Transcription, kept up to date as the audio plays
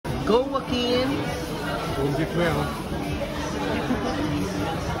Go, Joaquin! Don't get well.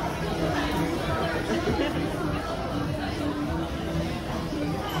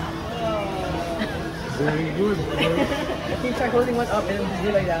 Very good. I think try holding one up and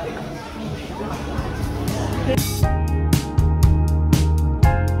do like that.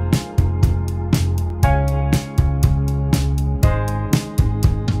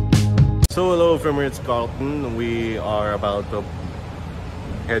 So hello from Ritz-Carlton. We are about to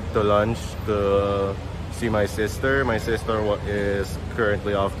head to lunch to see my sister. My sister is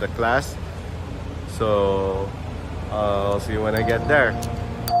currently off the class. So I'll see you when I get there.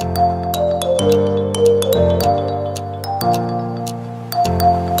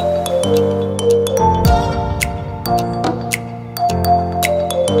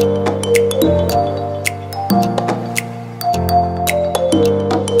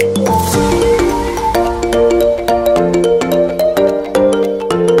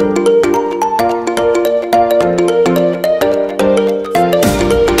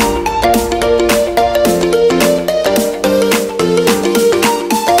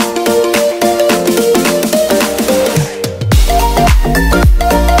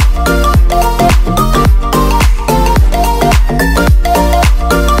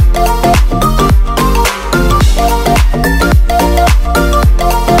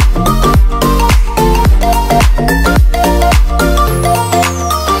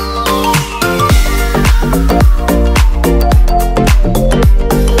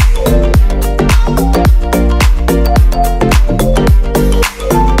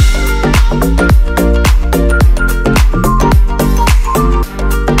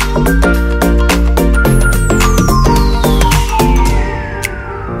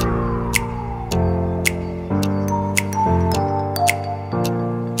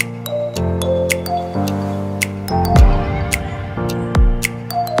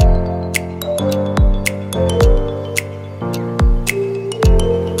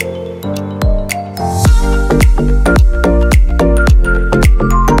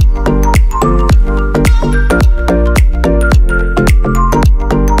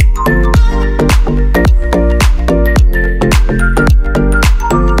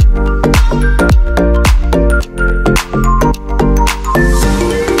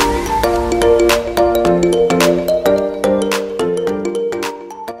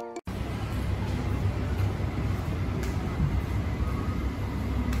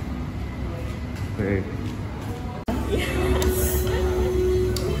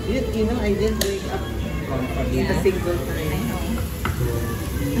 Yes. You know, I didn't wake up in a single time. I know.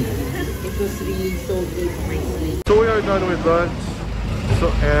 It was really so good for my sleep. So we are done with lunch.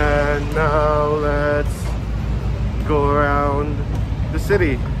 And now let's go around the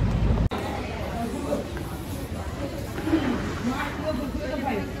city.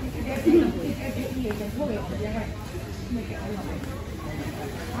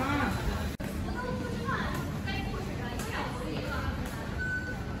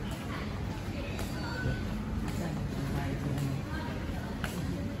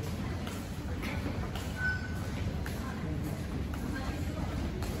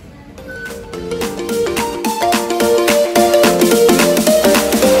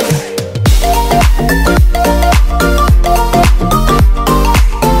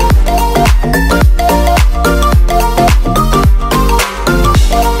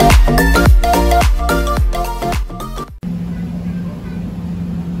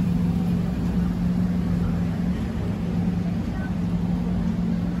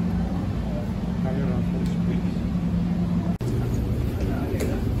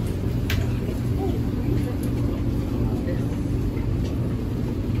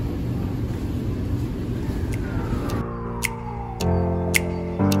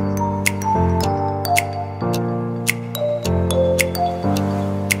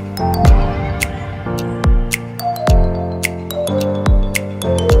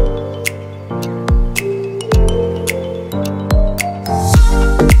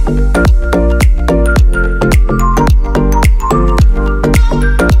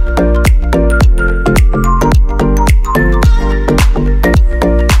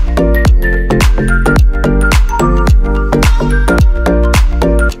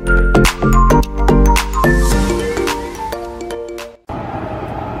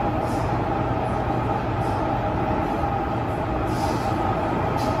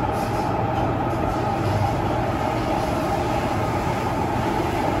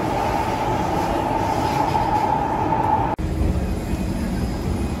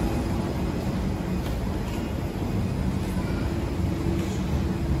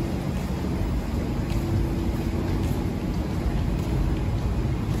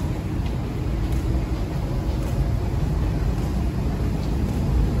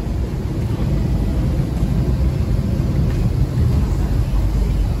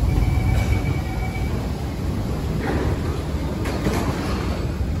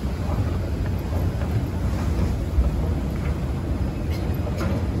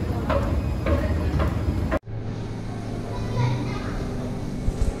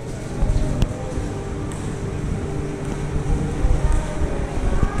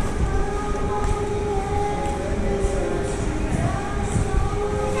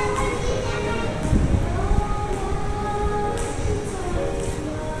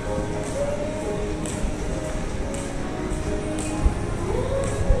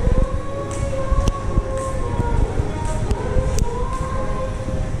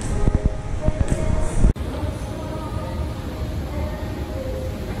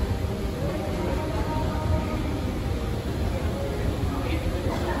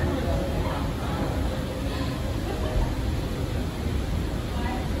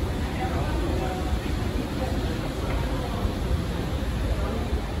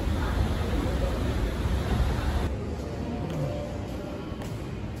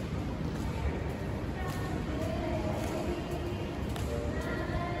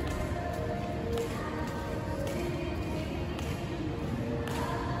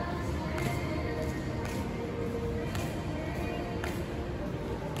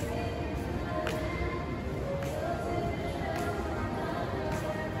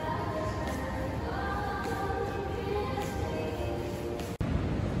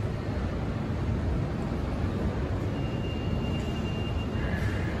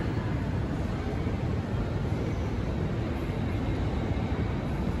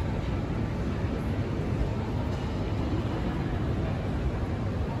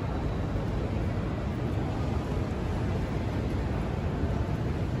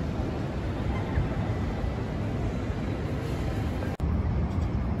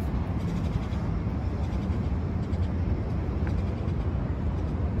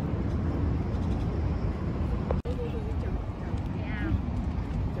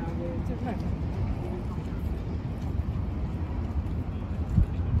 So,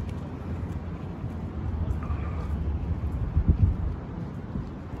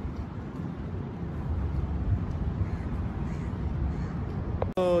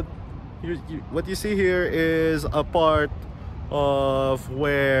 what you see here is a part of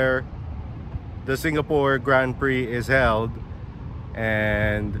where the Singapore Grand Prix is held,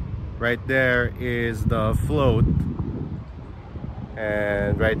 and right there is the float,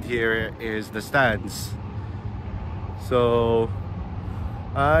 and right here is the stands. So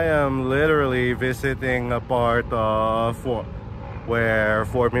I am literally visiting a part of where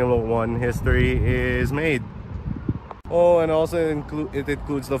Formula One history is made. Oh, and also it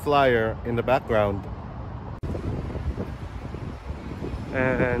includes the flyer in the background.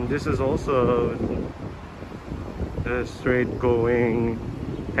 And this is also the straight going,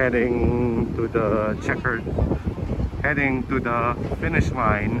 heading to the finish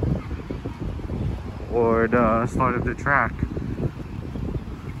line, or the start of the track.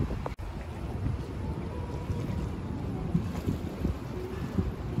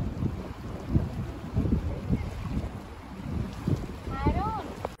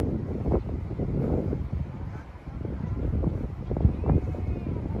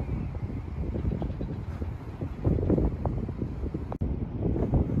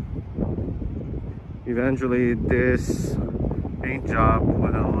 Eventually, this paint job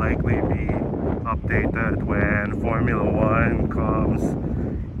will likely be updated when Formula One comes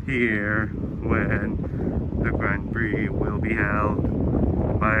here, when the Grand Prix will be held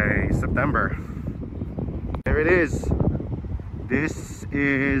by September. There it is. This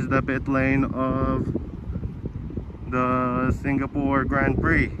is the pit lane of the Singapore Grand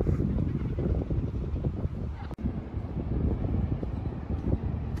Prix.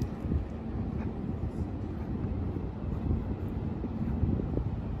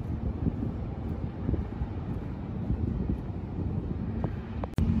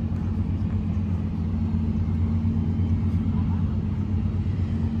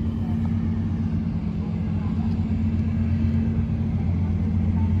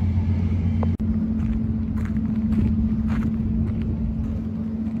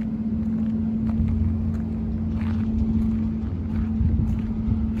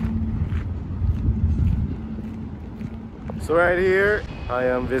 So right here, I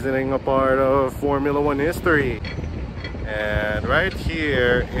am visiting a part of Formula One history, and right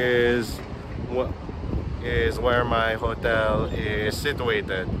here is where my hotel is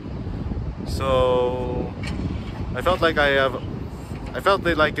situated. So I felt like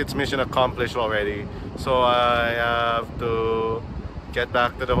it's mission accomplished already. So I have to get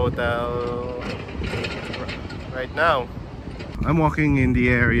back to the hotel right now. I'm walking in the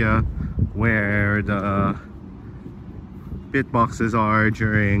area where the pit boxes are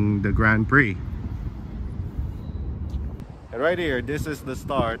during the Grand Prix. And right here, this is the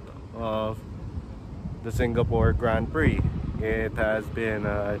start of the Singapore Grand Prix. It has been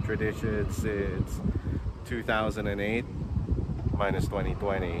a tradition since 2008 minus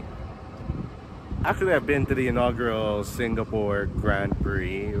 2020. Actually, I've been to the inaugural Singapore Grand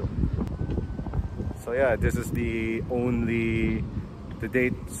Prix. So yeah, this is to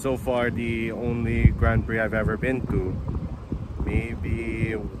date so far, the only Grand Prix I've ever been to.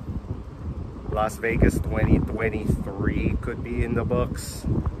 Maybe Las Vegas 2023 could be in the books,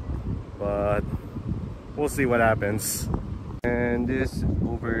 but we'll see what happens. And this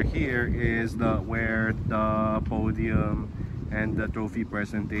over here is where the podium and the trophy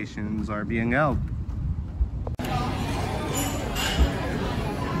presentations are being held.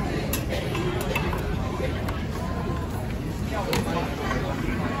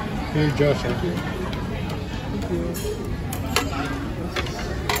 Here, Josh, thank you. Thank you.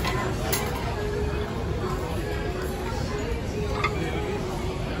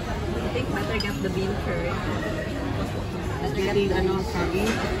 I think better get the bean curry. Bean curry?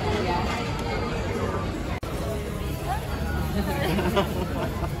 Yeah.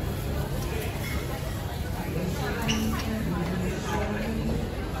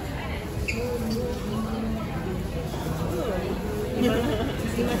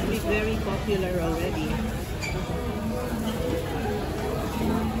 He must be very popular already.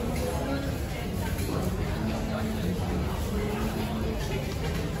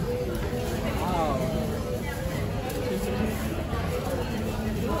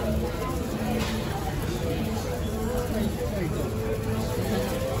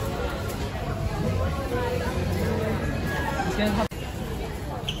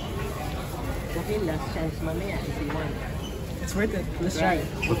 Okay, last chance mamaya if you want. It's worth it. Let's try it.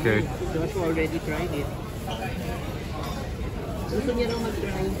 Okay. Joshua already tried it. Gusto niya raw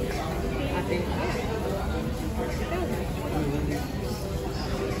mag-try. Ate.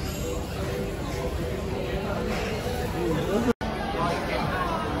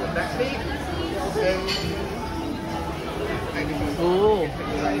 Oh.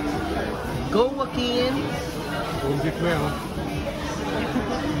 Go, Joaquin. Hindi ko yan.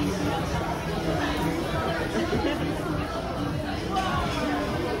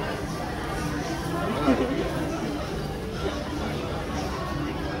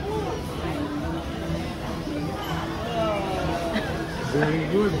 Very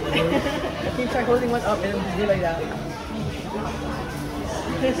good. I can try holding one up and do like that.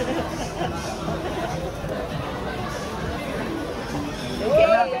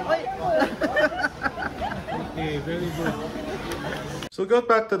 Okay, very good. So got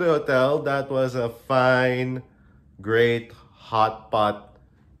back to the hotel. That was a fine, great hot pot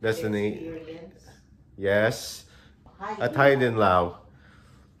destination. Yes, at Haidin Lao.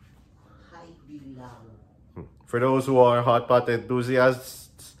 For those who are hot pot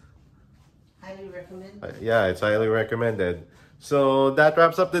enthusiasts, Highly recommend. yeah, it's highly recommended. So that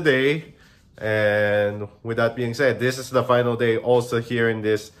wraps up the day. And with that being said, this is the final day also here in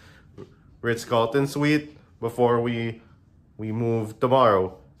this Ritz-Carlton suite before we move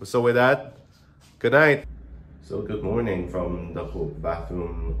tomorrow. So with that, good night. So good morning from the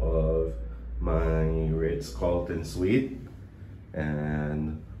bathroom of my Ritz-Carlton suite.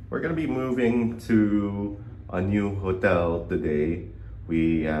 And we're gonna be moving to a new hotel today.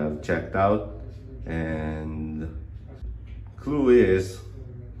 We have checked out, and clue is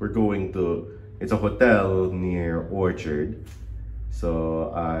we're going to, it's a hotel near Orchard.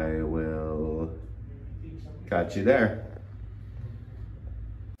 So I will catch you there.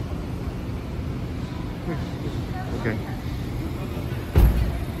 Okay.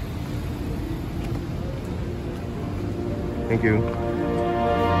 Thank you.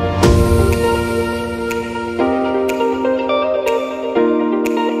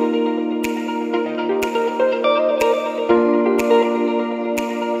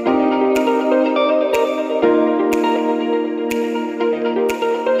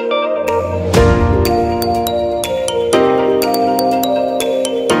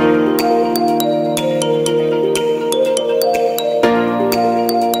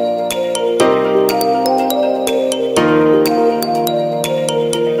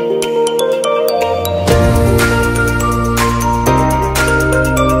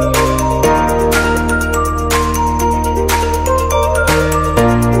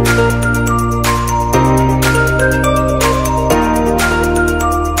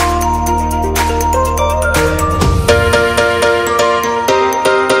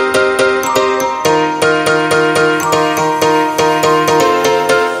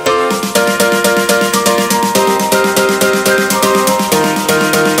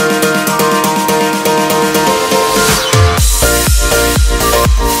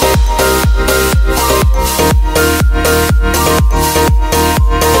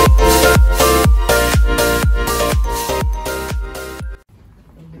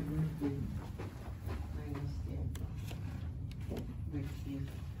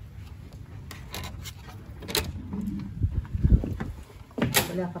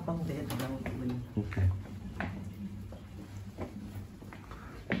 Wala ka pang bed now. Okay.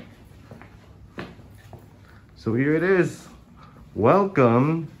 So here it is.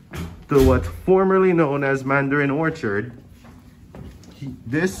 Welcome to what's formerly known as Mandarin Orchard.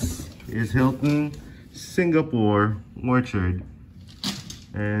 This is Hilton Singapore Orchard.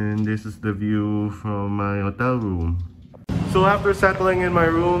 And this is the view from my hotel room. So after settling in my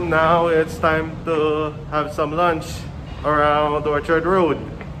room, now it's time to have some lunch around Orchard Road.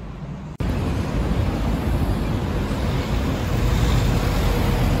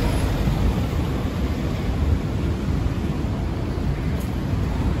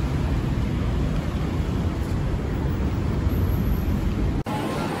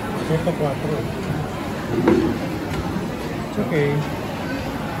 Ito 4. It's okay.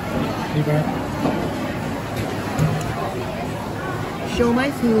 Diba? Show my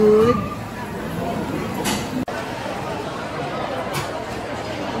food.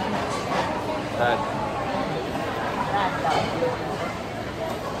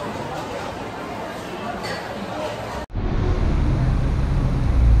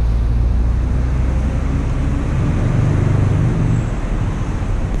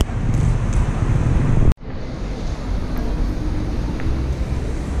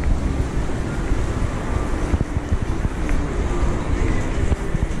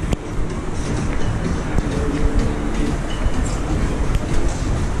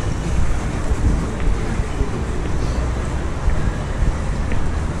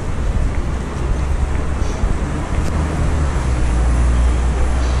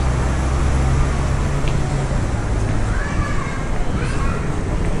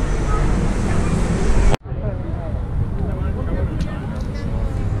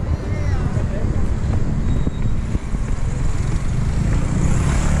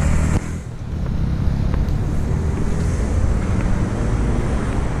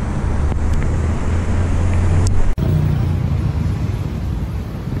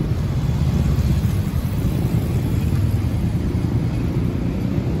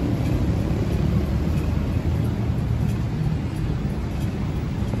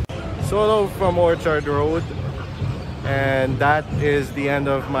 solo from Orchard Road, and that is the end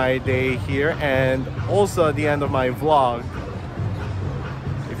of my day here and also the end of my vlog.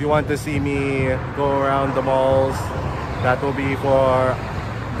 If you want to see me go around the malls, that will be for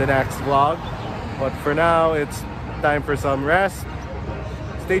the next vlog, but for now it's time for some rest.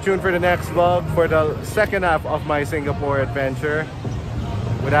 Stay tuned for the next vlog for the second half of my Singapore adventure.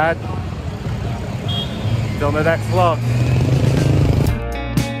 With that, till the next vlog.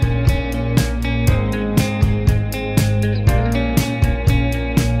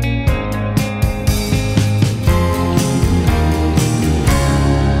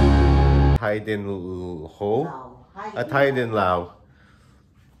 Haidin Ho? At Haidin Lao.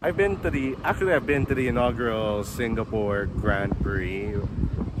 I've been to the inaugural Singapore Grand Prix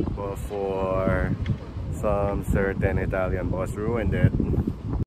for some certain Italian boss ruined it.